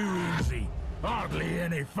 Die too easy. Hardly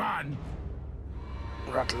any fun.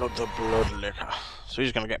 Rattle up the blood liquor. So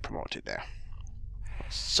he's gonna get promoted there.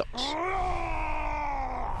 Sucks.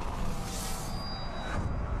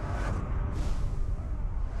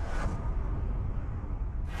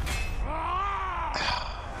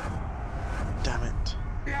 Damn it.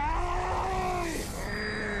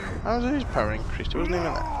 How was his power increased? It wasn't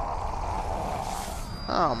even there.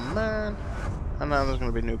 Oh man. And now there's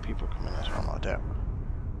going to be new people coming as well, no doubt.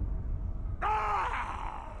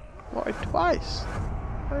 What, twice?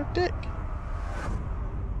 What a dick.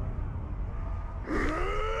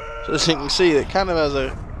 So as you can see, it kind of has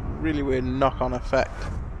a really weird knock-on effect.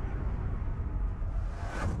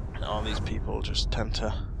 All these people just tend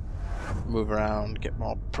to move around, get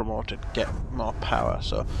more promoted, get more power.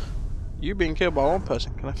 So you being killed by one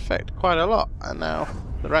person can affect quite a lot. And now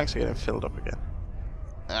the ranks are getting filled up again.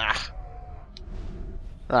 Ah.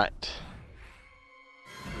 Right.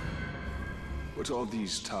 What are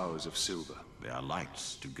these towers of silver? They are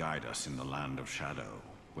lights to guide us in the land of shadow,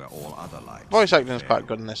 where all other lights. Voice acting is quite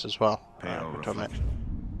good in this as well. Pale Which I admit. reflection.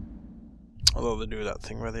 Although they do that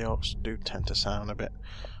thing where the orcs do tend to sound a bit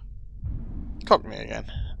cockney again.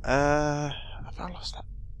 Have I lost that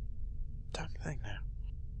damn thing now?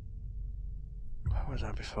 Where was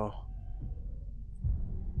I before?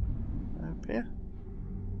 Up here?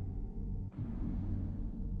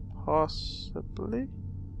 Possibly?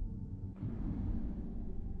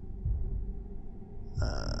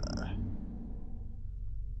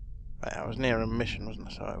 Right, I was near a mission, wasn't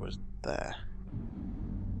I? So I was there.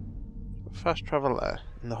 Fast travel there,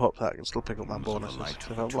 in the hope that I can still pick up my bonuses.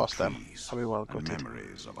 If I've lost them, I'll be well gutted.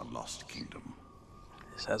 Memories of a lost kingdom.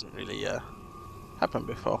 This hasn't really happened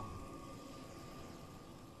before.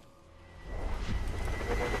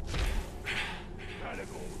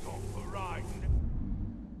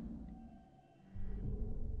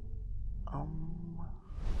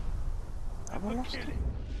 Have I lost it?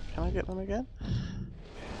 Can I get them again?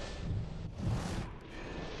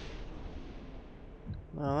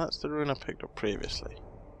 No, that's the rune I picked up previously.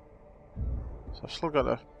 So I've still got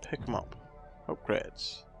to pick them up.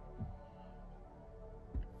 Upgrades.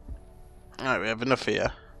 Alright, we have enough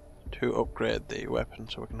here to upgrade the weapon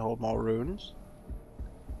so we can hold more runes.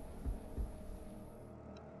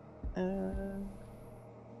 And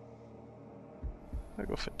I'll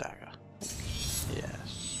go for dagger.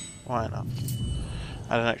 Yes, why not?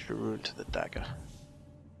 Add an extra rune to the dagger.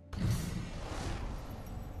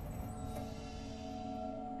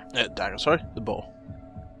 Dagger, sorry, the bow.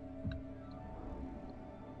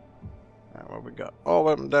 Right, what we got? All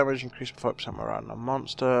weapon damage increased by 5% around a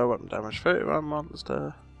monster. Weapon damage 30 around a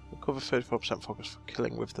monster. Recover 34% focus for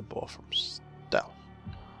killing with the bow from stealth.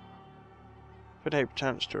 58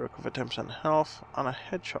 chance to recover 10% health on a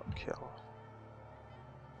headshot kill.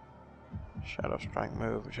 Shadow strike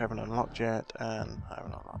move, which I haven't unlocked yet, and I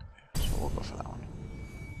haven't unlocked it, so we'll go for that one.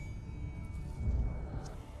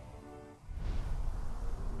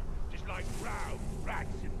 Just like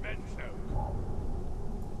rats in Benzo.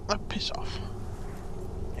 Oh, piss off.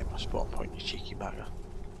 Yeah, my spawn point, you cheeky bagger.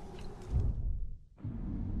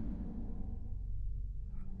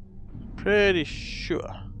 Pretty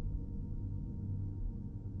sure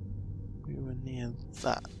we were near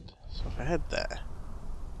that, so if I head there.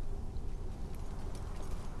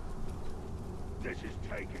 This is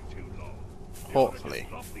taking too long. Hopefully,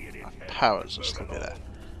 my powers will still be there.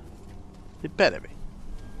 It better be.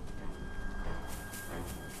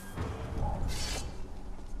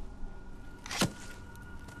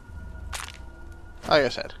 Like I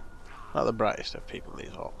said, not the brightest of people, these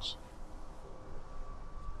orcs.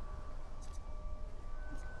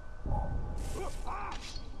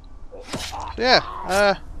 So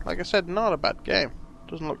yeah, like I said, not a bad game.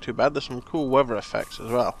 Doesn't look too bad. There's some cool weather effects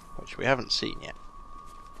as well, which we haven't seen yet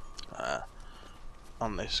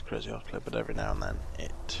on this Crazy Horse clip, but every now and then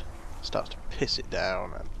it starts to piss it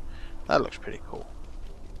down, and that looks pretty cool.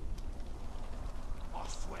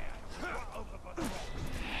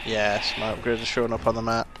 Yes, my upgrades are showing up on the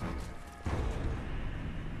map.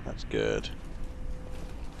 That's good.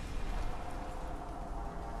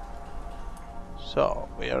 So,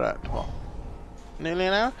 we are at, what, nearly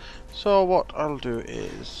an hour? So what I'll do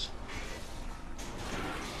is,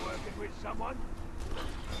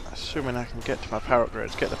 assuming I can get to my power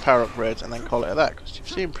upgrades, get the power upgrades and then call it a that, because you've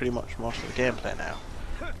seen pretty much most of the gameplay now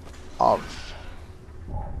of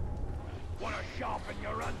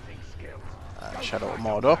Shadow of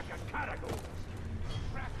Mordor.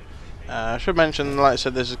 I should mention, like I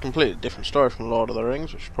said, this is a completely different story from Lord of the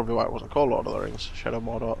Rings, which is probably why it wasn't called Lord of the Rings. Shadow of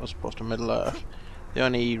Mordor as opposed to Middle Earth. The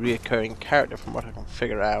only reoccurring character from what I can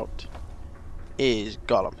figure out is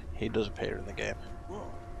Gollum. He does appear in the game,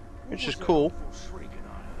 which is cool.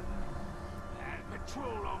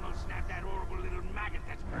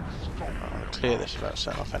 I'll clear this without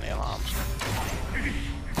setting off any alarms.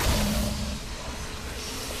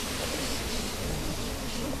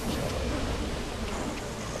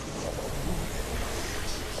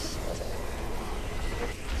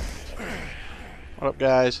 What up,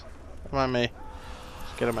 guys? Come on, me.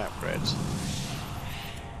 Let's get them upgrades.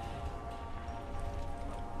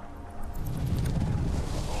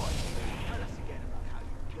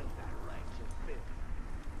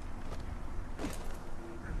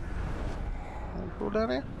 Go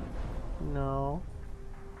down here? No.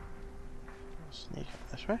 Sneak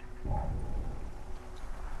up this way.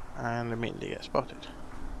 And immediately get spotted.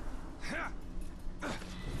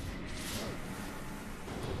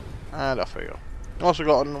 And off we go. I've also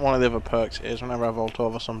got one of the other perks is whenever I vault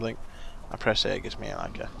over something, I press A, it gives me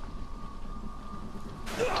like a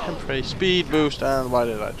temporary speed boost. And why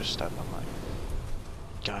did I just stand on my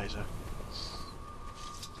geyser?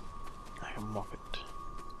 I can walk it.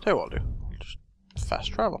 Tell you what I'll do. I'll just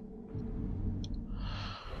fast travel.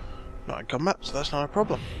 Not in combat, so that's not a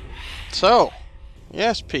problem. So,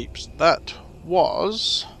 yes, peeps, that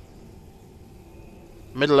was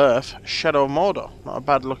Middle-earth: Shadow of Mordor. Not a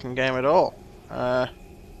bad looking game at all.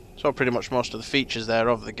 So pretty much most of the features there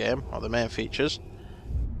of the game, or the main features.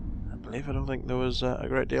 I don't think there was a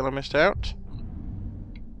great deal I missed out.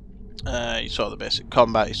 You saw the basic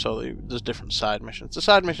combat, you saw there's different side missions. The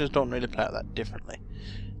side missions don't really play out that differently.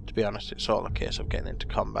 To be honest, it's all a case of getting into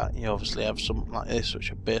combat. You obviously have something like this,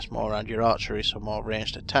 which are based more around your archery, so more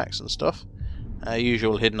ranged attacks and stuff.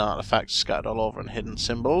 Usual hidden artifacts scattered all over and hidden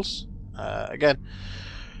symbols. Again,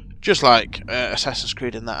 just like Assassin's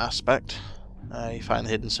Creed in that aspect. You find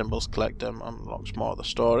the hidden symbols, collect them, unlocks more of the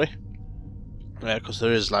story. Because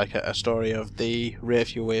there is like a story of the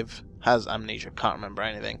wraith you're with has amnesia, can't remember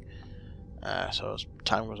anything. So as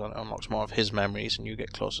time goes on, it unlocks more of his memories, and you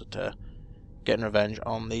get closer to getting revenge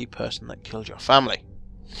on the person that killed your family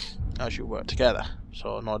as you work together.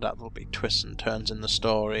 So no doubt there'll be twists and turns in the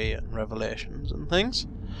story and revelations and things,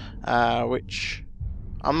 which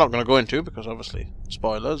I'm not going to go into because obviously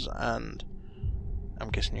spoilers, and I'm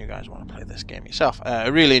guessing you guys want to play this game yourself.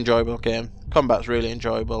 A really enjoyable game. Combat's really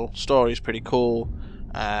enjoyable. Story's pretty cool.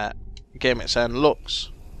 Game its end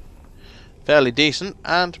looks fairly decent,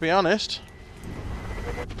 and to be honest,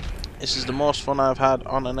 this is the most fun I've had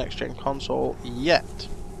on a next-gen console yet.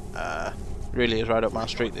 Really is right up my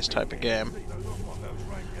street, this type of game.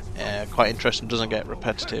 Quite interesting, doesn't get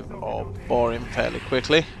repetitive or boring fairly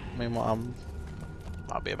quickly. Meanwhile,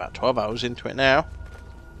 I'll be about 12 hours into it now.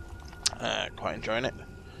 Quite enjoying it.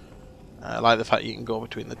 I like the fact you can go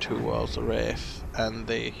between the two worlds, the wraith and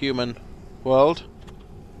the human world.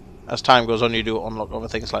 As time goes on, you do unlock other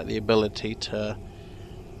things like the ability to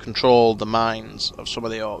control the minds of some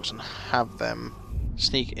of the orcs and have them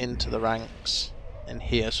sneak into the ranks in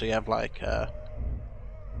here, so you have like a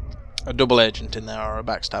double agent in there or a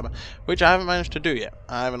backstabber, which I haven't managed to do yet.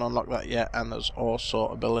 I haven't unlocked that yet, and there's also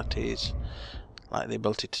abilities like the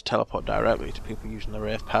ability to teleport directly to people using the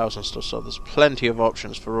wraith powers and stuff, so there's plenty of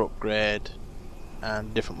options for upgrade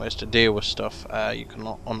and different ways to deal with stuff. You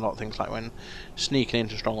can unlock things like when sneaking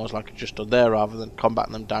into strongholds like I just did there, rather than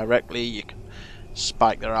combating them directly, you can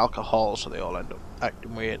spike their alcohol so they all end up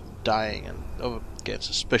acting weird, dying, and getting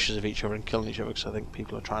suspicious of each other and killing each other, because I think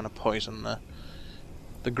people are trying to poison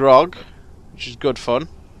the grog, which is good fun.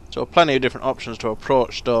 So plenty of different options to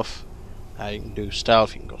approach stuff. You can do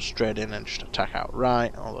stealth, you can go straight in and just attack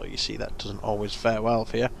outright, although you see that doesn't always fare well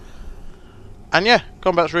for you. And yeah,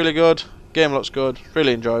 combat's really good, game looks good,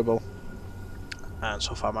 really enjoyable, and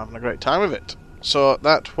so far I'm having a great time with it. So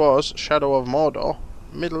that was Shadow of Mordor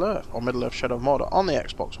Middle-earth, or Middle-earth Shadow of Mordor on the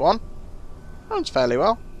Xbox One. Runs fairly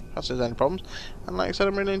well, if there's any problems, and like I said,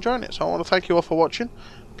 I'm really enjoying it. So I want to thank you all for watching.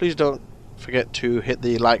 Please don't forget to hit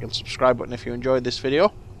the like and subscribe button if you enjoyed this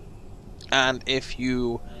video, and if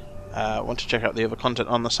you want to check out the other content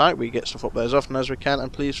on the site, we get stuff up there as often as we can,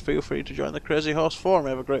 and please feel free to join the Crazy Horse forum.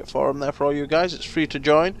 We have a great forum there for all you guys. It's free to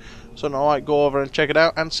join, so go over and check it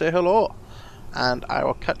out and say hello, and I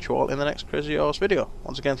will catch you all in the next Crazy Horse video.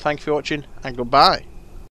 Once again, thank you for watching, and goodbye.